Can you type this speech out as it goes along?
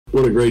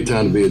What a great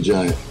time to be a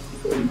Giant,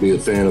 be a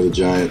fan of the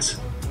Giants.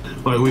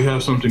 Like, we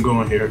have something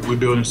going here. We're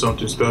building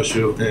something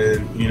special,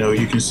 and,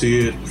 you can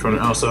see it from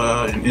the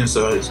outside and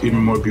inside. It's even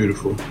more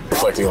beautiful.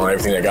 Reflecting on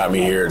everything that got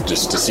me here,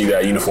 just to see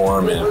that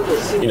uniform, and,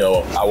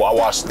 I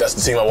watched. That's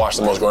the team I watched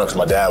the most growing up because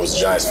my dad was a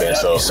Giants fan,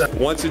 so.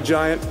 Once a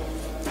Giant,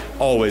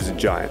 always a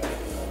Giant.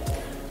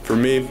 For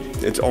me,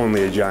 it's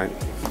only a Giant.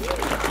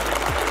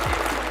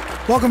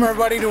 Welcome,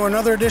 everybody, to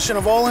another edition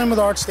of All In with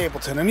Art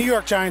Stapleton, a New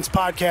York Giants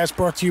podcast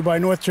brought to you by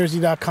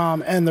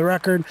NorthJersey.com and The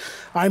Record.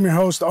 I'm your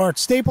host, Art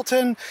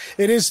Stapleton.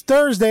 It is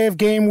Thursday of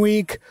game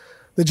week.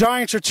 The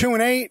Giants are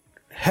 2-8,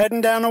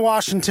 heading down to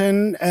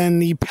Washington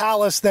and the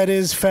palace that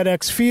is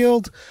FedEx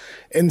Field.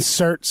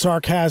 Insert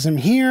sarcasm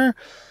here.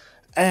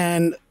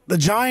 And the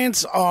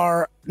Giants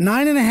are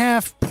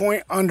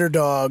 9.5-point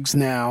underdogs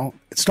now.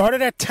 It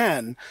started at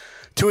 10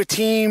 to a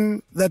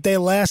team that they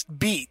last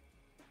beat.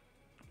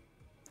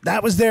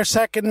 That was their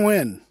second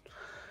win.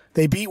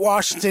 They beat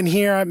Washington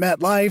here at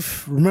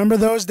MetLife. Remember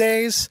those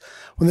days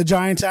when the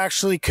Giants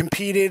actually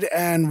competed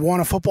and won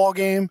a football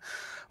game?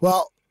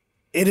 Well,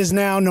 it is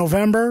now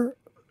November.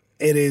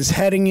 It is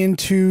heading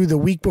into the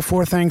week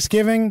before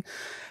Thanksgiving,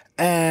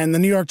 and the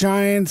New York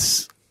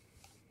Giants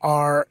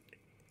are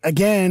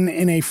again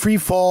in a free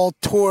fall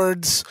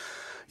towards,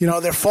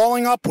 they're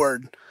falling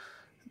upward.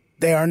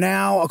 They are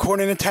now,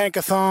 according to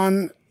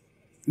Tankathon,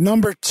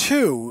 number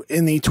 2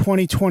 in the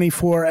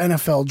 2024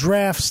 NFL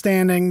draft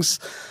standings.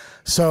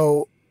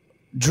 So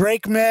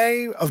Drake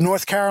May of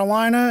North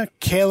Carolina,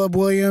 Caleb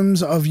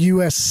Williams of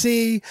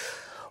USC,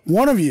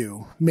 one of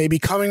you may be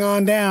coming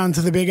on down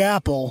to the Big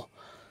Apple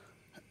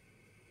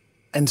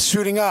and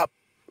suiting up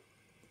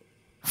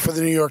for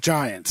the New York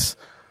Giants.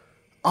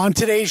 On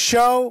today's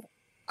show,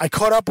 I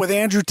caught up with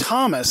Andrew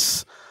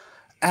Thomas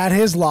at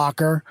his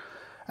locker.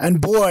 And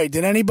boy,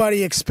 did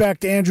anybody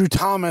expect Andrew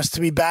Thomas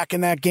to be back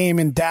in that game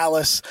in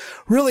Dallas.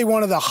 Really,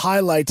 one of the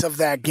highlights of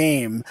that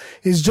game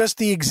is just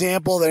the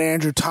example that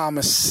Andrew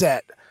Thomas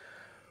set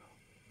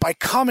by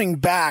coming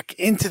back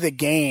into the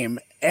game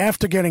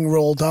after getting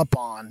rolled up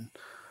on.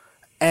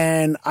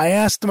 And I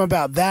asked him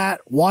about that,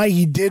 why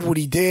he did what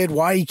he did,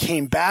 why he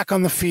came back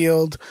on the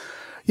field.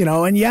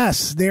 And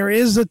yes, there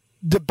is a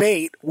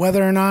debate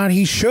whether or not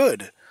he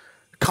should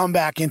come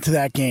back into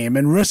that game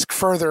and risk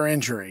further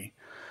injury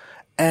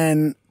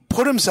and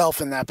put himself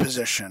in that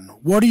position.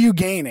 What are you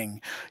gaining?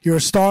 You're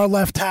a star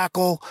left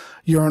tackle.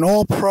 You're an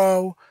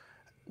all-pro.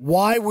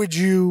 Why would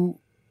you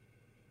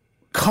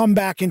come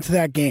back into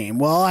that game?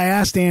 Well, I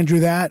asked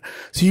Andrew that,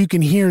 so you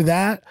can hear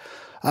that.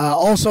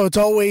 Also, it's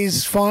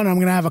always fun. I'm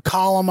going to have a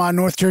column on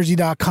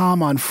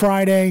NorthJersey.com on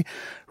Friday,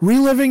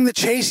 reliving the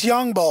Chase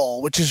Young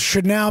Bowl, which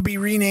should now be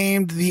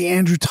renamed the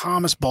Andrew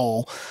Thomas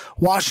Bowl.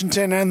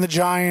 Washington and the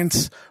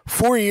Giants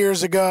 4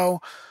 years ago.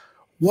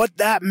 What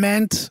that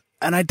meant.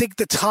 And I think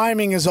the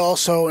timing is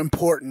also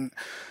important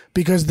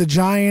because the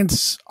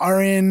Giants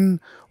are in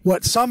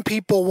what some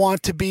people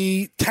want to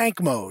be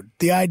tank mode.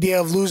 The idea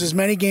of lose as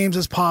many games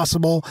as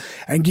possible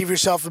and give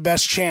yourself the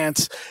best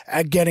chance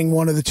at getting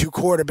one of the 2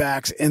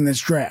 quarterbacks in this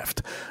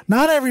draft.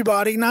 Not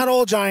everybody, not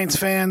all Giants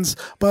fans,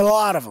 but a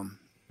lot of them.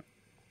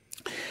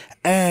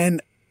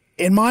 And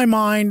in my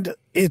mind,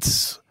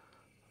 it's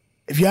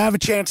if you have a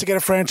chance to get a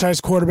franchise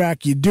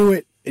quarterback, you do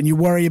it and you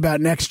worry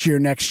about next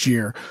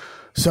year.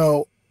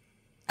 So,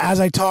 as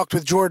I talked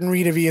with Jordan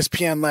Reed of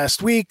ESPN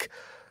last week,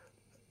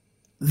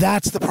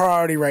 that's the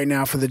priority right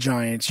now for the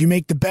Giants. You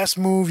make the best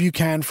move you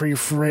can for your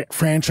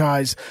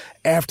franchise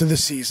after the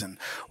season.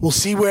 We'll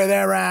see where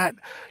they're at.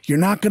 You're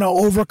not going to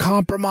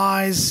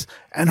overcompromise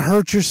and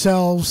hurt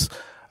yourselves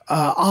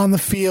on the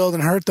field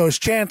and hurt those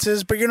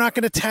chances, but you're not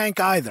going to tank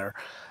either.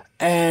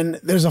 And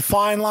there's a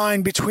fine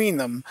line between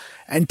them,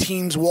 and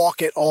teams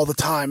walk it all the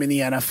time in the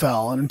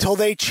NFL. And until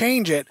they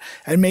change it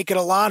and make it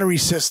a lottery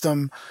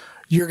system,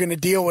 you're going to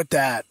deal with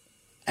that.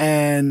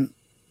 And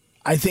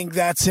I think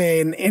that's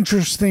an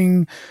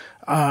interesting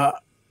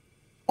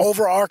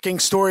overarching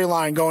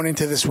storyline going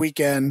into this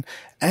weekend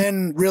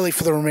and really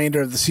for the remainder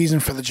of the season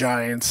for the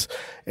Giants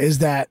is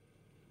that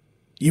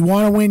you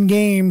want to win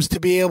games to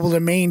be able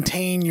to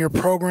maintain your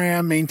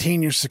program,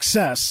 maintain your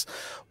success,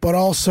 but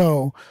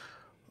also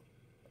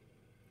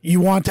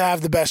you want to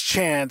have the best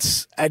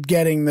chance at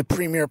getting the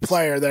premier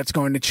player that's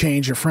going to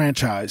change your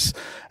franchise.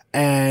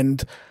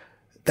 And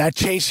that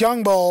Chase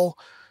Young Bowl,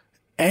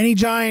 any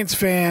Giants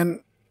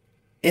fan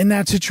in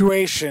that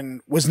situation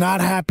was not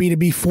happy to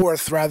be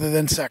 4th rather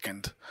than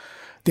 2nd.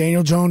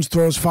 Daniel Jones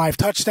throws 5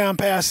 touchdown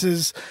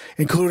passes,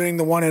 including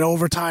the one in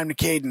overtime to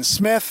Caden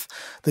Smith.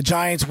 The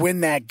Giants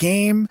win that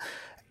game.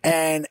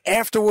 And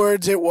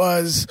afterwards it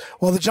was,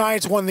 the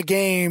Giants won the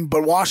game,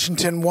 but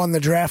Washington won the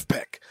draft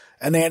pick.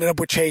 And they ended up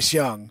with Chase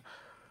Young.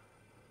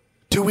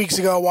 2 weeks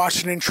ago,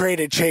 Washington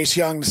traded Chase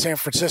Young to San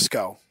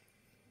Francisco.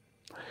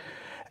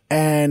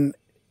 And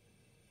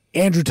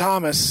Andrew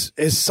Thomas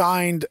is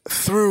signed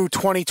through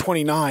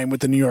 2029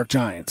 with the New York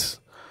Giants.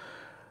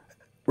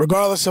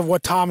 Regardless of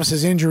what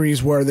Thomas's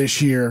injuries were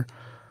this year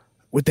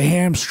with the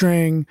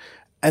hamstring,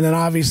 and then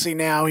obviously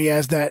now he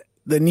has the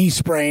knee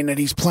sprain that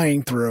he's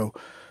playing through.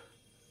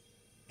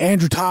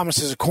 Andrew Thomas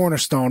is a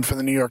cornerstone for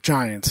the New York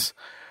Giants,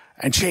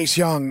 and Chase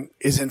Young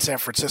is in San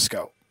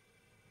Francisco.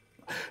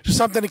 Just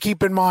something to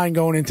keep in mind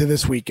going into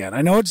this weekend.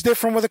 I know it's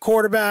different with a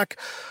quarterback,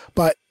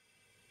 but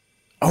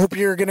I hope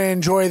you're going to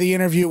enjoy the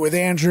interview with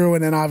Andrew,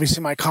 and then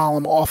obviously my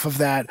column off of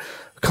that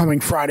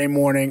coming Friday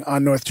morning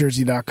on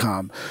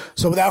NorthJersey.com.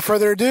 So without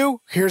further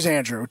ado, here's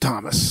Andrew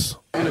Thomas.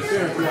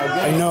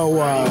 I know,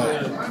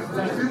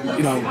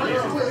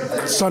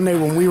 Sunday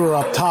when we were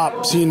up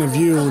top seeing the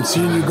view and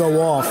seeing you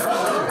go off,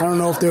 I don't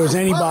know if there was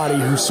anybody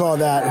who saw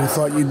that who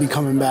thought you'd be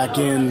coming back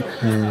in.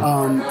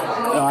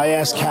 I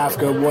asked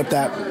Kafka what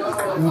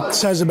that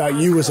says about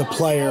you as a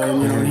player,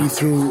 and he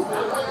threw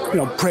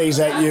praise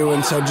at you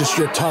and said just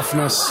your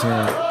toughness.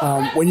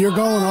 When you're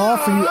going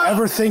off, are you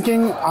ever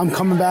thinking, I'm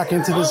coming back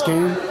into this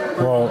game?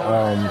 Well,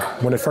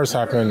 when it first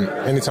happened,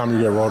 anytime you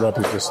get rolled up,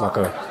 it's just like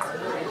a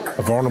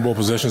vulnerable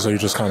position, so you're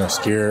just kind of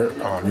scared.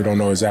 You don't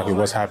know exactly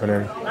what's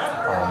happening.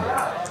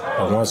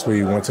 But once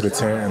we went to the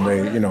tent and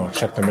they,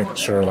 checked to make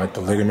sure like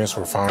the ligaments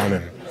were fine,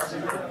 and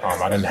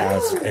I didn't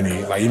have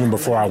any, like even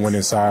before I went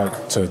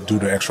inside to do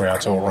the x-ray, I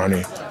told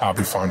Ronnie I'll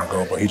be fine to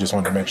go, but he just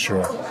wanted to make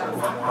sure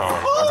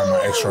I got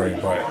my x-ray.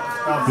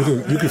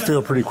 But you can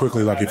feel pretty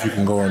quickly like if you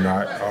can go or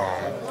not.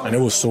 And it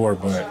was sore,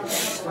 but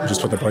just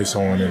put the brace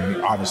on,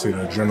 and obviously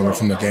the adrenaline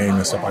from the game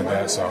and stuff like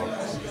that. So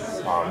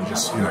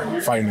just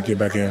fighting to get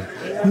back in.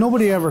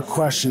 Nobody ever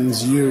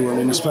questions you,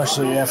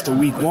 especially after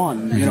week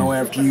one,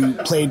 after you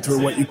played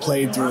through what you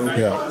played through.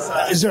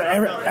 Yeah. Is there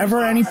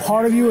ever any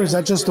part of you, or is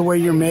that just the way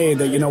you're made,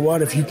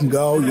 that, if you can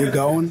go, you're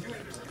going?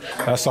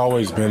 That's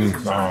always been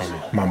my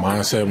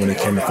mindset when it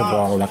came to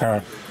football. Like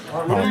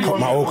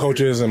my old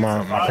coaches and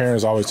my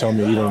parents always tell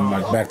me, even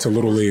like back to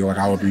Little League, like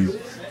I would be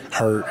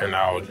hurt and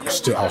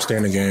I'll stay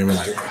in the game and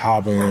like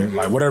hobbling,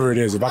 like whatever it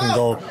is. If I can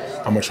go,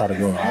 I'm gonna try to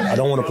go. I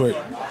don't want to put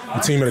the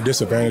team at a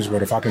disadvantage,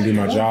 but if I can do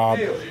my job,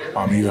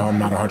 even if I'm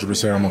not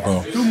 100%, I'm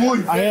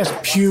gonna go. I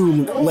asked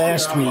Pugh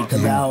last week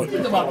about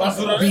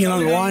being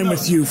on the line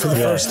with you for the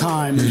first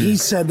time, and he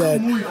said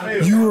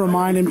that you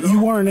remind him you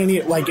weren't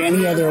any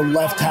other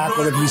left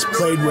tackle that he's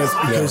played with,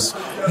 because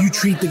you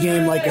treat the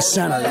game like a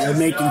center. You're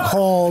making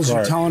calls,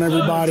 you're telling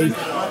everybody.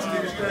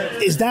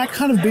 Is that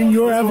kind of been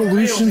your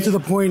evolution to the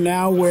point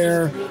now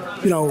where,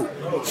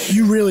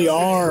 you really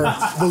are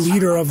the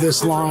leader of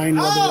this line,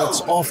 whether it's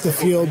off the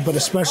field, but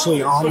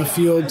especially on the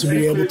field, to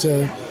be able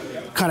to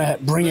kind of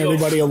bring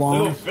everybody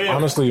along?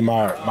 Honestly,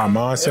 my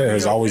mindset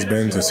has always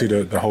been to see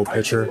the whole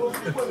picture.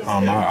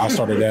 I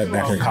started that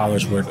back in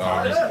college with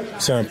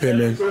Sam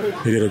Pittman.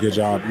 He did a good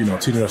job,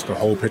 teaching us the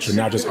whole picture,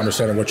 not just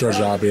understanding what your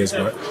job is,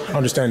 but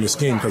understanding the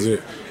scheme, because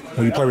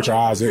when you play with your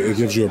eyes, it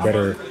gives you a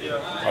better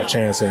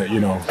chance at,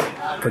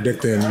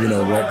 predicting,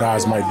 what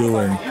guys might do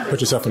and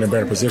put yourself in a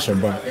better position.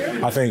 But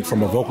I think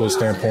from a vocal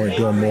standpoint,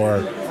 doing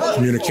more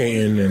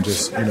communicating and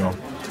just,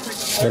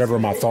 whatever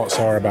my thoughts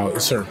are about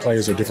certain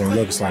plays or different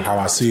looks, like how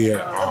I see it,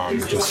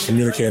 just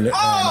communicating it, and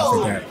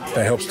I think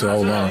that helps to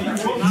hold on.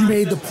 You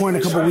made the point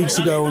a couple of weeks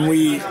ago, and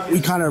we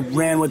kind of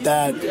ran with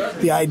that,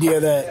 the idea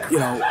that,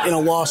 in a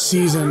lost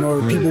season,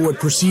 or people would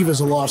perceive as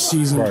a lost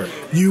season,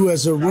 you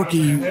as a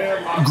rookie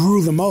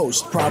grew the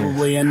most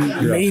probably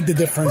and made the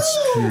difference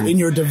in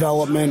your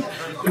development.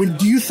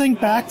 Do you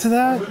think back to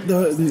that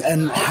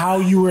and how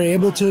you were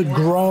able to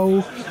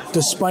grow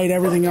despite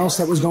everything else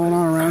that was going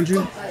on around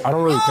you? I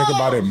don't really think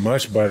about it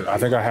much, but I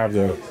think I have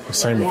the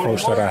same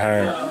approach that I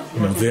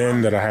had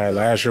then, that I had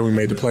last year. We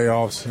made the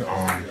playoffs,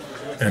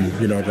 and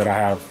that I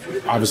have.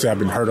 Obviously, I've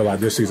been hurt a lot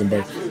this season,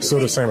 but still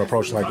the same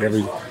approach. Like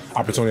every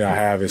opportunity I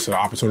have, it's an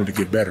opportunity to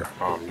get better.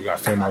 You got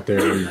film out there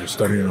where you're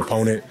studying an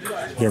opponent,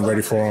 getting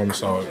ready for them.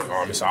 So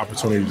it's an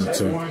opportunity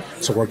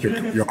to work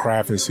your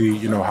craft and see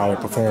how it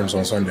performs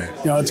on Sunday.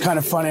 It's kind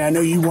of funny. I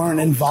know you weren't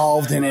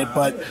involved in it,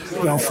 but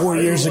 4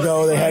 years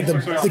ago they had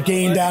the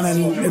game down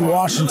in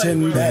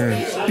Washington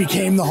that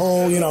became the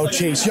whole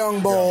Chase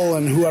Young Bowl,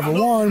 and whoever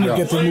won would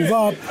get to move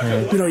up.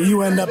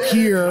 You end up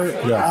here.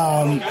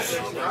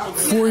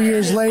 4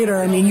 years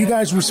later, you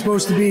guys were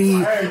supposed to be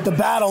the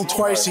battle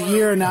twice a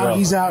year. Now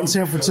he's out in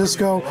San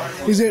Francisco.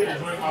 Is it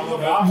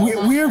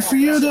weird for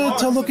you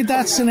to look at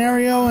that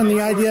scenario and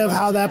the idea of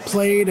how that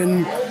played?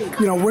 And,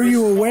 were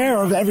you aware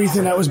of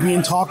everything that was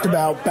being talked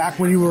about back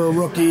when you were a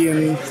rookie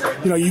and,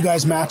 you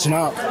guys matching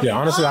up? Yeah,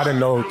 honestly, I didn't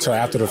know till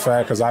after the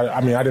fact, because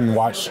I didn't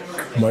watch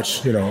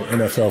much,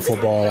 NFL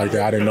football like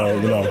that. I didn't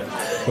know,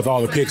 with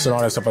all the picks and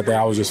all that stuff like that,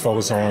 I was just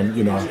focused on,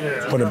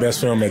 putting the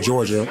best film at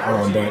Georgia.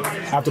 But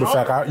after the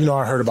fact,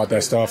 I heard about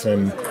that stuff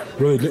and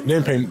really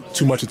didn't pay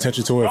too much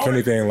attention to it. If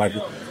anything, like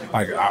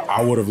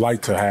I would have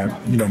liked to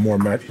have, more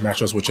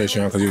matchups with Chase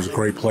Young, because he was a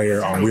great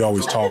player. We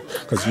always talk,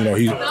 because,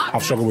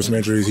 I've struggled with some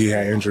injuries. He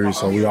had injuries.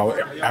 So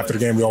after the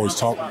game, we always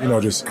talk,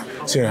 just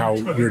seeing how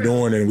we're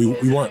doing. And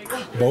we want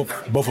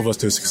both of us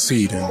to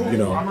succeed. And,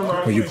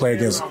 when you play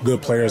against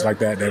good players like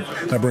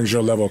that brings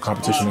your level of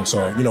competition. And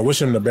so,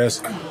 wishing him the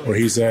best where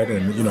he's at.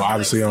 And,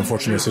 obviously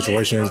unfortunate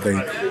situations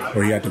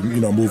where he had to,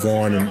 move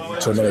on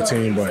and to another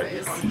team. But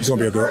he's going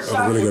to be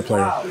a really good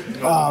player.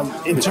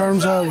 In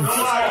terms of,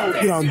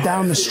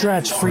 down the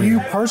stretch, for you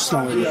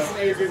personally,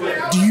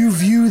 do you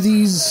view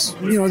these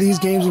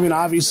games? I mean,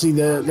 obviously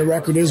the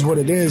record is what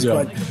it is,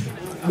 but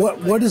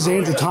what does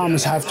Andrew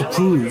Thomas have to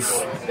prove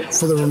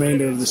for the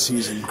remainder of the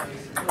season?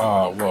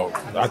 Well,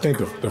 I think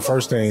the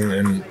first thing,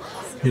 and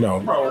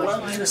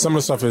some of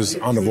the stuff is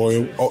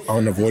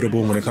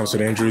unavoidable when it comes to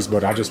the injuries,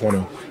 but I just want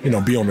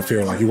to, be on the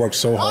field. Like, you work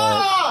so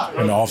hard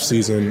in the off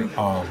season,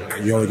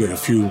 you only get a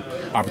few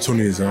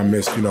opportunities, and I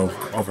missed,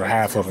 over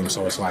half of them.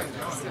 So it's like,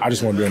 I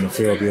just want to be on the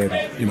field, be able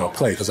to,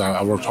 play, because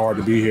I worked hard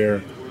to be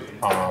here.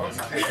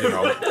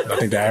 I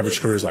think the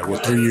average career is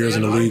 3 years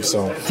in the league.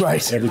 So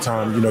every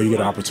time, you get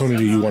an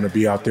opportunity, you want to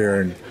be out there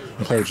and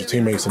play with your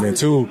teammates. And then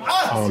two,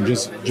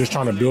 just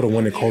trying to build a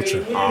winning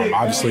culture.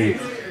 Obviously,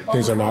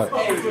 things are not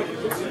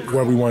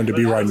where we wanted to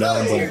be right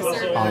now,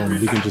 but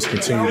we can just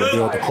continue to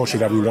build the culture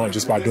that we want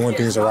just by doing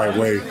things the right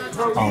way,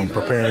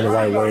 preparing the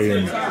right way,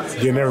 and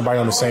getting everybody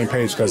on the same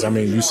page. Because,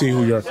 you see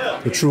who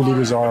the true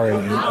leaders are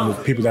and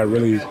the people that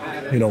really,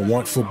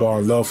 want football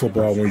and love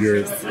football when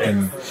you're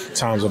in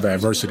times of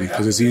adversity.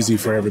 Because it's easy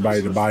for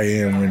everybody to buy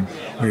in when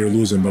you're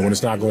losing, but when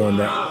it's not going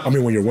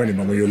when you're winning,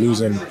 but when you're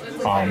losing,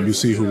 you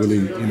see who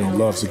really,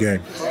 loves the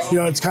game.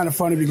 It's kind of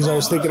funny because I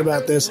was thinking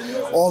about this,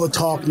 all the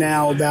talk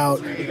now about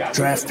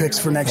draft picks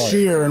for next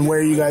year and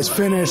where you guys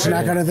finish and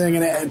that kind of thing,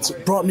 and it's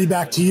brought me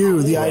back to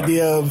you, the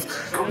idea of,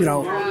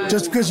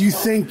 just because you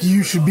think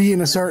you should be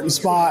in a certain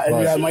spot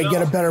and you might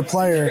get a better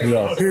player,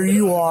 here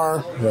you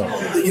are,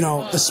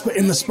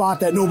 in the spot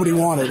that nobody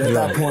wanted at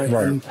that point.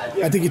 Right. And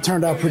I think it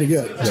turned out pretty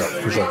good. Yeah,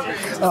 for sure.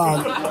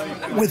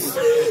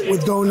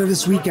 With going to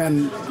this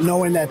weekend,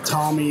 knowing that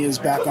Tommy is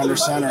back under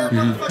center,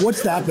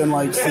 what's that been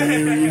like for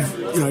you?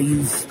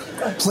 You've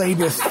played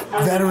with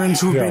veterans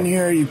who've been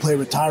here. You played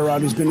with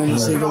Tyrod, who's been in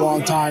this league a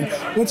long time.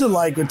 What's it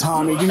like with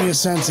Tommy? Give me a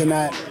sense in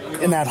that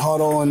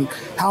huddle, and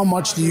how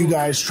much do you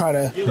guys try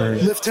to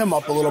lift him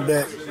up a little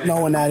bit,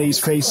 knowing that he's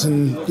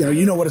facing,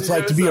 you know what it's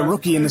like to be a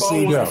rookie in this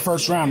league, a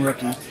first-round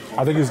rookie.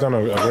 I think he's done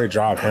a great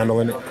job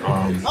handling it.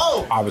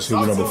 Obviously,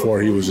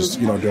 before he was just,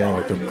 doing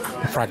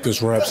the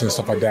practice reps and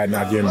stuff like that,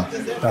 not getting,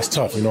 that's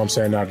tough, you know what I'm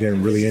saying, not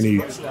getting really any,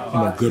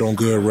 good on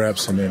good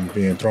reps and then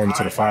being thrown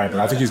into the fire. But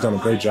I think he's done a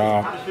great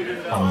job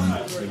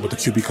with the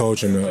QB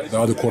coach and the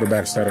other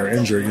quarterbacks that are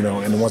injured,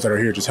 and the ones that are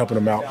here, just helping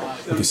him out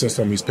with the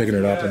system. He's picking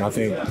it up. And I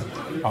think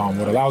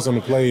what allows him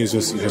to play is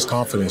just his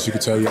confidence. You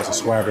can tell he has a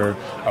swagger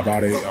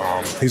about it.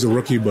 He's a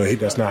rookie, but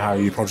that's not how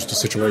he approaches the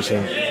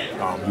situation.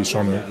 He's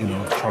trying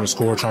to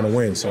score, trying to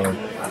win. So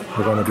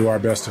we're going to do our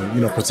best to,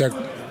 protect,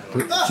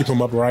 keep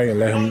him upright, and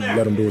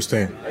let him do his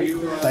thing.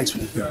 Thanks,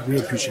 man.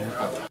 Really appreciate it.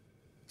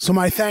 So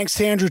my thanks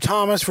to Andrew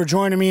Thomas for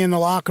joining me in the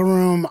locker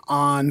room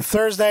on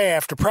Thursday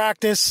after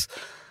practice.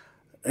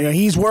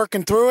 He's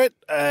working through it,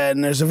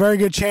 and there's a very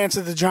good chance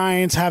that the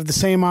Giants have the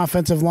same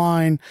offensive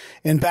line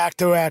in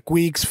back-to-back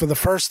weeks for the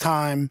first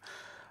time,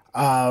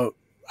 I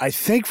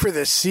think, for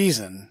this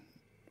season,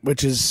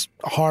 which is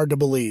hard to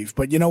believe.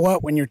 But you know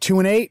what? When you're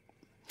 2-8,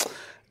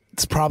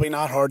 it's probably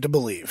not hard to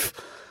believe.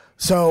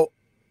 So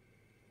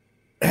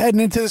heading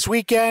into this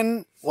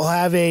weekend, we'll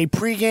have a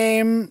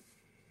pregame,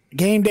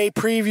 game day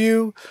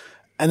preview,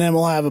 and then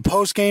we'll have a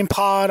postgame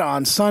pod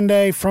on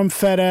Sunday from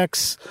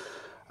FedEx.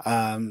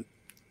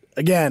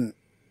 Again,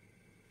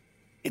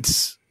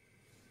 it's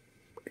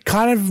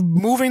kind of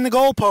moving the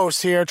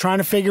goalposts here, trying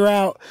to figure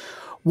out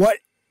what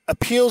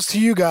appeals to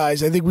you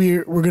guys. I think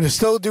we're going to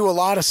still do a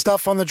lot of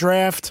stuff on the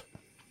draft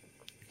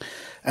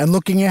and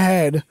looking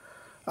ahead,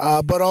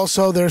 but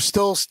also there's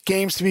still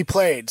games to be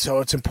played, so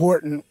it's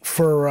important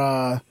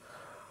for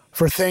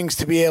things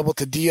to be able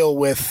to deal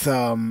with,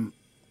 the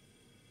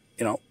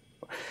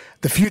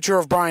future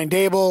of Brian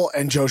Dable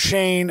and Joe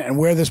Shane and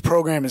where this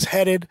program is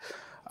headed.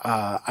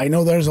 I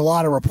know there's a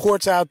lot of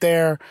reports out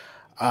there.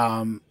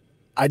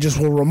 I just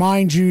will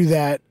remind you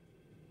that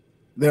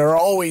there are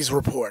always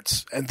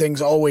reports and things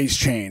always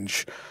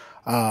change.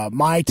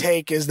 My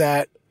take is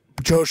that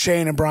Joe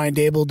Shane and Brian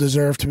Dable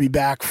deserve to be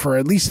back for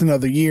at least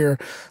another year.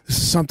 This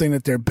is something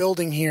that they're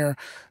building here,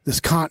 this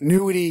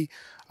continuity.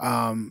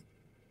 The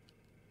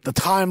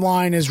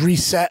timeline is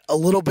reset a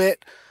little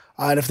bit.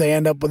 And if they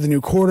end up with a new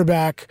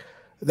quarterback,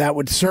 that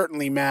would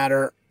certainly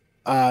matter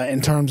in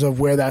terms of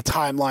where that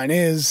timeline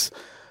is.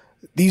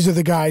 These are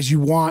the guys you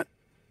want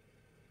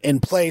in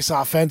place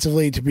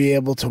offensively to be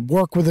able to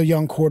work with a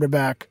young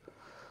quarterback.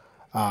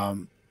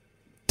 Tommy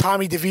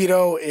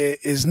DeVito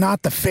is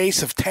not the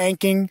face of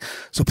tanking,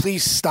 so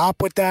please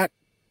stop with that.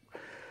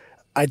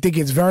 I think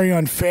it's very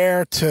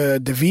unfair to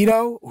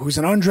DeVito, who's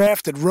an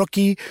undrafted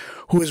rookie,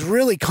 who has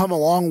really come a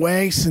long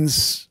way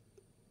since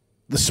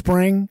the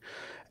spring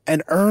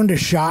and earned a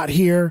shot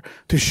here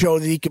to show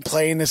that he can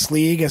play in this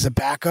league as a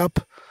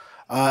backup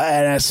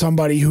and as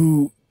somebody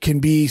who can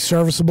be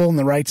serviceable in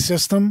the right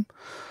system.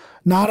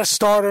 Not a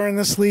starter in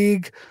this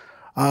league.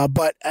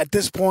 But at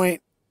this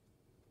point,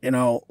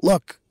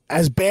 look,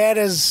 as bad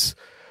as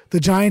the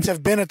Giants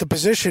have been at the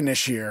position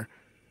this year,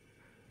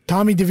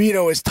 Tommy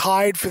DeVito is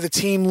tied for the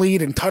team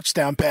lead in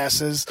touchdown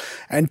passes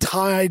and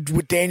tied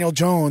with Daniel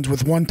Jones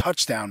with 1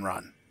 touchdown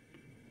run.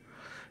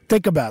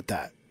 Think about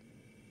that.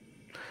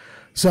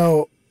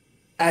 So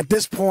at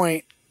this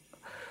point,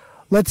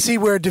 let's see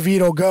where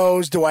DeVito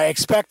goes. Do I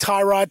expect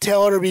Tyrod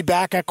Taylor to be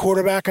back at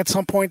quarterback at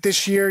some point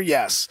this year?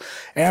 Yes.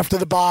 After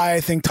the bye, I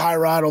think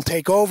Tyrod will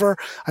take over.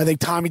 I think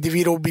Tommy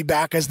DeVito will be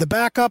back as the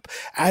backup,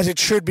 as it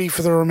should be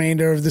for the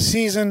remainder of the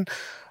season.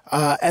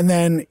 And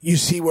then you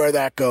see where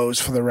that goes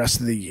for the rest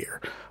of the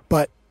year.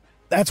 But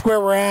that's where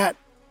we're at.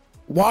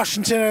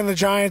 Washington and the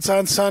Giants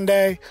on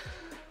Sunday.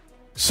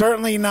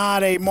 Certainly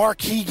not a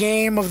marquee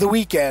game of the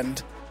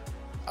weekend.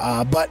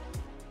 But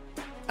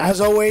as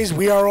always,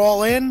 we are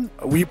all in.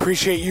 We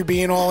appreciate you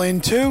being all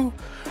in too.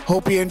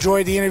 Hope you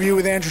enjoyed the interview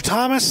with Andrew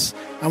Thomas,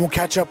 and we'll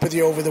catch up with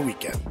you over the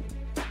weekend.